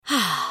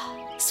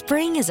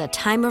Spring is a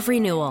time of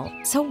renewal,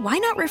 so why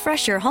not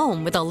refresh your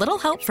home with a little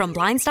help from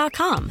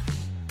Blinds.com?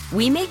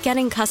 We make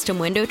getting custom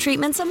window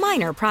treatments a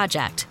minor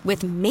project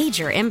with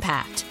major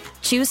impact.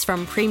 Choose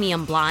from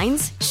premium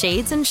blinds,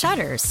 shades, and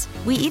shutters.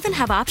 We even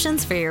have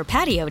options for your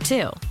patio,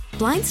 too.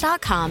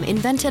 Blinds.com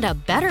invented a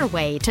better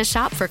way to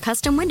shop for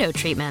custom window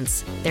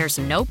treatments. There's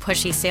no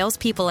pushy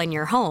salespeople in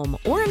your home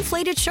or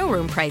inflated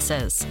showroom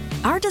prices.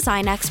 Our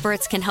design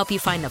experts can help you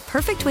find the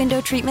perfect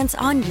window treatments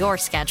on your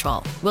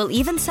schedule. We'll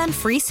even send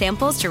free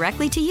samples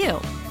directly to you.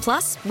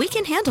 Plus, we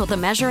can handle the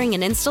measuring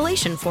and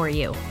installation for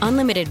you.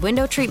 Unlimited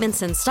window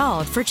treatments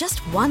installed for just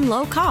one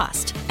low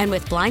cost. And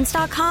with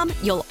Blinds.com,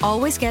 you'll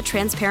always get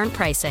transparent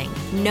pricing.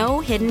 No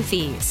hidden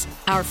fees.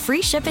 Our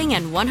free shipping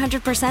and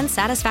 100%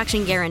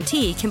 satisfaction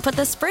guarantee can put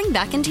the spring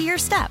back into your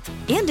step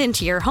and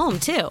into your home,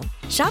 too.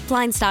 Shop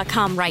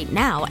Blinds.com right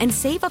now and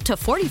save up to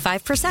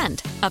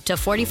 45%. Up to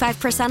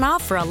 45%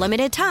 off for a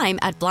limited time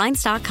at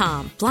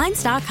Blinds.com.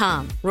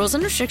 Blinds.com. Rules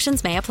and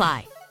restrictions may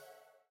apply.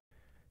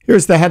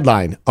 Here's the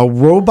headline. A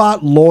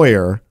robot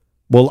lawyer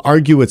will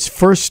argue its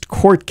first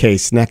court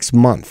case next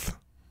month.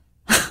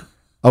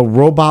 A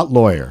robot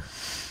lawyer.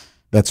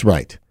 That's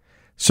right.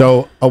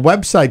 So a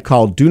website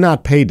called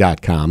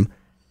DoNotPay.com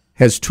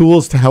has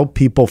tools to help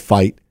people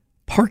fight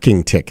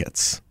parking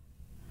tickets.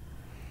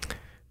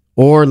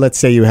 Or let's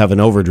say you have an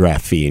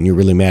overdraft fee and you're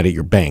really mad at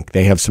your bank.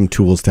 They have some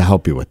tools to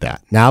help you with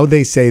that. Now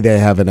they say they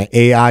have an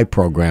AI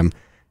program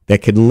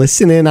that can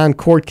listen in on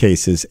court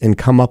cases and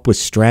come up with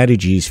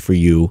strategies for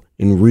you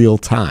in real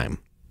time.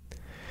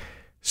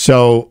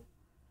 So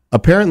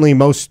apparently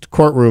most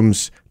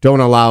courtrooms don't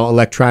allow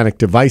electronic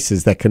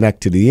devices that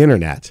connect to the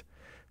internet.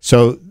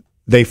 So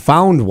they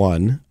found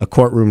one, a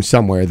courtroom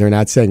somewhere, they're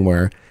not saying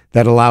where,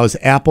 that allows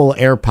Apple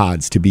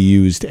AirPods to be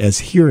used as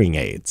hearing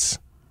aids.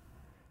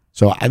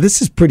 So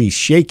this is pretty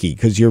shaky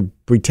because you're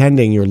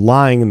pretending you're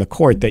lying in the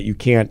court that you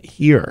can't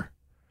hear.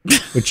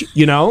 Which,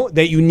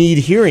 that you need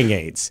hearing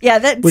aids. Yeah,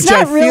 that's which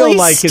not I really feel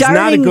like is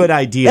not a good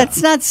idea.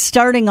 That's not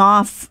starting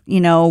off,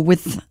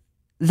 with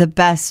the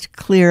best,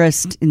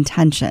 clearest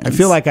intentions. I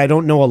feel like I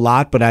don't know a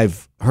lot, but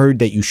I've heard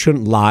that you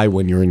shouldn't lie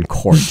when you're in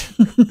court.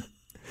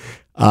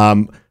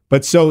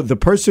 But so the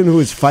person who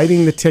is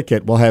fighting the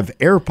ticket will have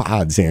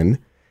AirPods in,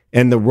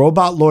 and the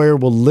robot lawyer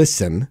will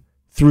listen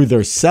through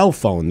their cell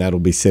phone that'll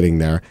be sitting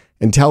there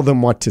and tell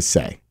them what to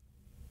say.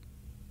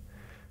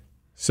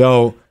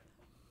 So,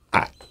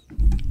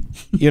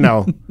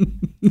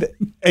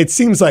 it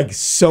seems like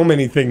so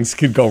many things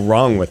could go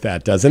wrong with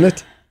that, doesn't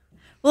it?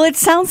 Well, it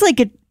sounds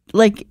like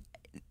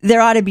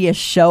there ought to be a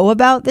show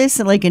about this,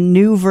 and like a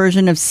new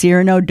version of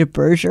Cyrano de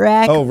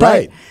Bergerac. Oh,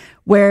 right.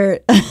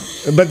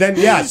 But then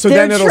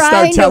then it'll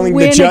start telling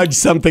the judge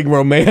something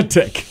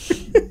romantic.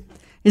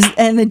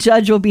 And the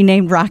judge will be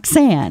named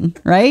Roxanne,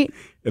 right?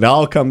 It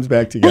all comes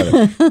back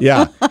together.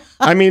 Yeah.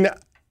 I mean,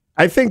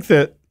 I think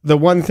that the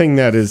one thing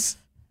that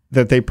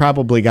they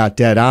probably got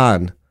dead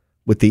on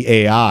with the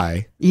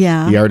AI,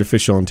 the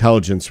artificial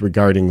intelligence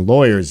regarding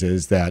lawyers,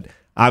 is that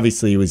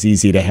obviously it was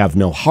easy to have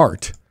no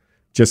heart,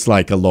 just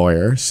like a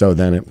lawyer. So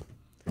then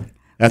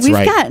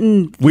We've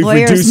gotten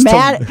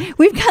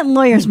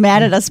lawyers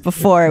mad at us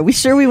before. Are we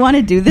sure we want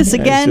to do this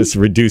again? It's just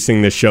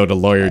reducing the show to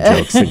lawyer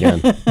jokes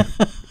again.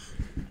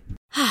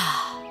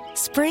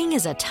 Spring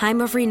is a time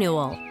of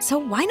renewal, so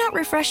why not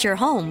refresh your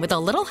home with a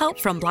little help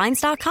from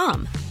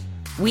Blinds.com?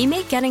 We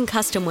make getting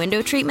custom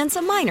window treatments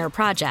a minor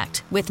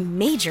project with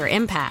major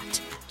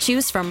impact.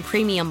 Choose from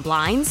premium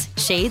blinds,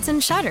 shades,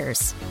 and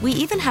shutters. We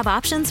even have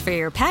options for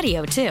your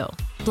patio, too.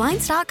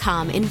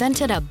 Blinds.com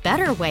invented a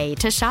better way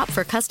to shop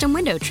for custom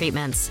window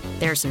treatments.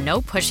 There's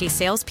no pushy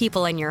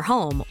salespeople in your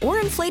home or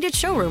inflated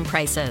showroom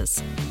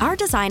prices. Our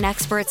design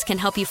experts can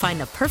help you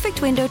find the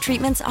perfect window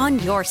treatments on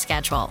your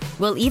schedule.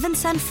 We'll even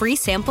send free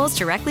samples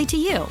directly to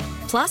you.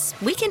 Plus,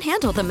 we can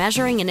handle the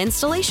measuring and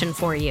installation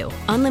for you.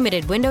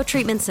 Unlimited window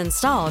treatments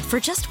installed for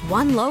just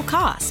one low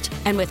cost.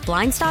 And with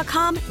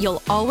Blinds.com,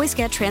 you'll always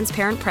get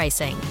transparent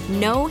pricing.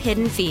 No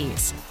hidden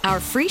fees. Our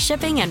free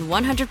shipping and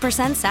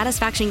 100%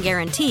 satisfaction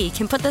guarantee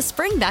can put the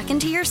spring back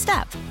into your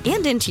step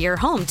and into your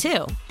home,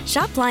 too.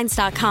 Shop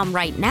Blinds.com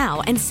right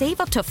now and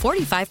save up to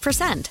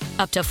 45%.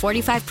 Up to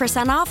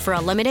 45% off for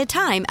a limited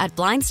time at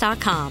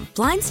Blinds.com.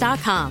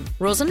 Blinds.com.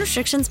 Rules and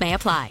restrictions may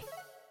apply.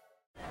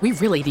 We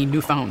really need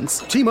new phones.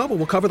 T-Mobile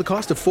will cover the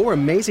cost of 4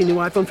 amazing new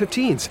iPhone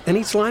 15s, and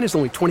each line is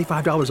only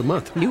 $25 a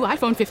month. New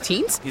iPhone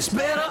 15s? It's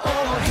better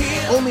over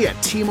here. Only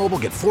at T-Mobile,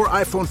 get 4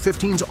 iPhone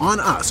 15s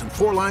on us and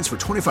 4 lines for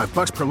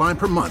 $25 per line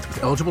per month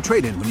with eligible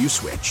trade-in when you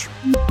switch.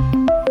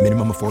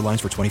 Minimum of 4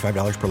 lines for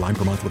 $25 per line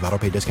per month with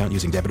autopay discount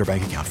using debit or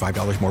bank account.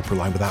 $5 more per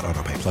line without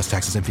autopay, plus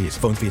taxes and fees.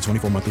 Phone fee at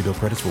 24 monthly bill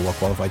credits for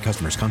well-qualified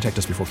customers. Contact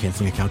us before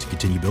canceling account to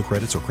continue bill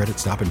credits or credit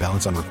stop and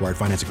balance on required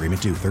finance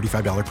agreement due.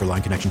 $35 per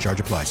line connection charge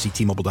applies. See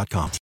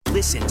T-Mobile.com.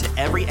 Listen to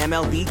every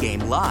MLB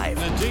game live.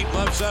 In the deep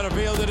left center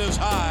field, it is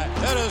high,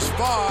 it is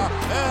far,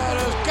 it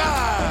is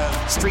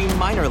gone. Stream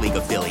minor league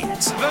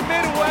affiliates. The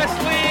Midwest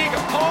League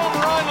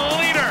home run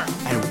leader.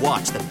 And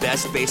watch the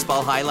best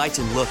baseball highlights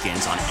and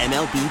look-ins on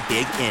MLB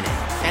Big Inning.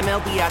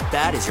 MLB At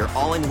Bat is your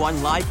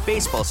all-in-one live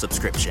baseball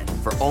subscription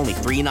for only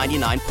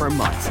 $3.99 per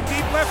month.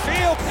 Deep left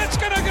field, it's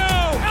gonna go!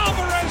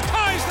 Alvarez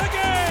ties the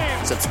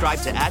game! Subscribe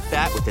to At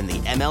Bat within the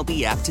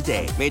MLB app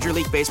today. Major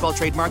League Baseball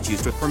trademarks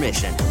used with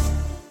permission.